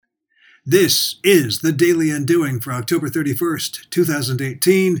This is the Daily Undoing for October 31st,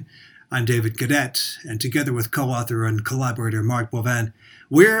 2018. I'm David Gaudet, and together with co-author and collaborator Mark Boivin,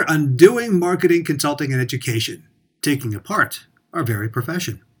 we're undoing marketing, consulting, and education, taking apart our very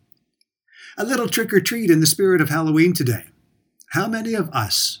profession. A little trick-or-treat in the spirit of Halloween today. How many of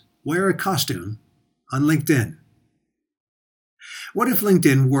us wear a costume on LinkedIn? What if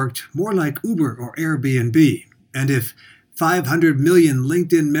LinkedIn worked more like Uber or Airbnb, and if 500 million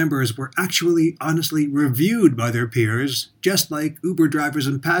LinkedIn members were actually honestly reviewed by their peers, just like Uber drivers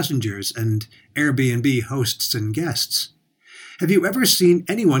and passengers and Airbnb hosts and guests? Have you ever seen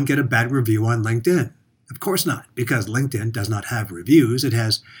anyone get a bad review on LinkedIn? Of course not, because LinkedIn does not have reviews. It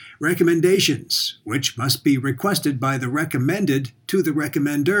has recommendations, which must be requested by the recommended to the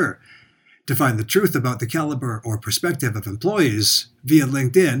recommender. To find the truth about the caliber or perspective of employees via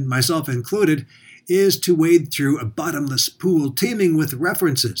LinkedIn, myself included, is to wade through a bottomless pool teeming with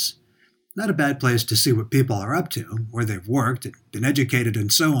references. Not a bad place to see what people are up to, where they've worked, been educated,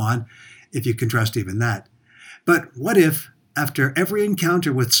 and so on, if you can trust even that. But what if, after every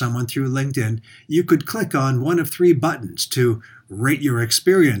encounter with someone through LinkedIn, you could click on one of three buttons to rate your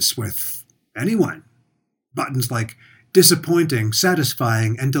experience with anyone? Buttons like disappointing,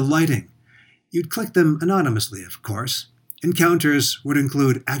 satisfying, and delighting. You'd click them anonymously, of course. Encounters would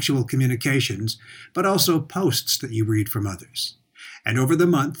include actual communications, but also posts that you read from others. And over the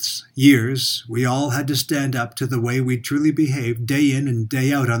months, years, we all had to stand up to the way we truly behave day in and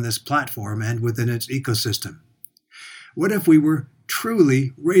day out on this platform and within its ecosystem. What if we were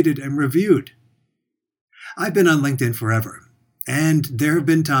truly rated and reviewed? I've been on LinkedIn forever, and there have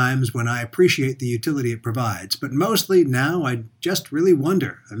been times when I appreciate the utility it provides, but mostly now I just really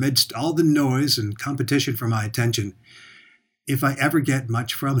wonder, amidst all the noise and competition for my attention, if I ever get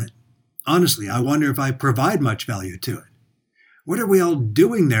much from it. Honestly, I wonder if I provide much value to it. What are we all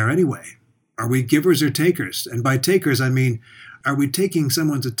doing there anyway? Are we givers or takers? And by takers, I mean, are we taking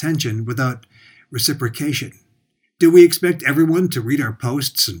someone's attention without reciprocation? Do we expect everyone to read our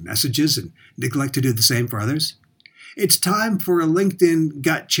posts and messages and neglect to do the same for others? It's time for a LinkedIn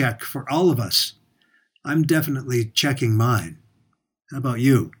gut check for all of us. I'm definitely checking mine. How about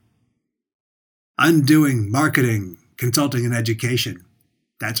you? Undoing marketing, consulting, and education.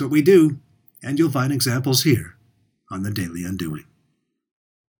 That's what we do, and you'll find examples here on the Daily Undoing.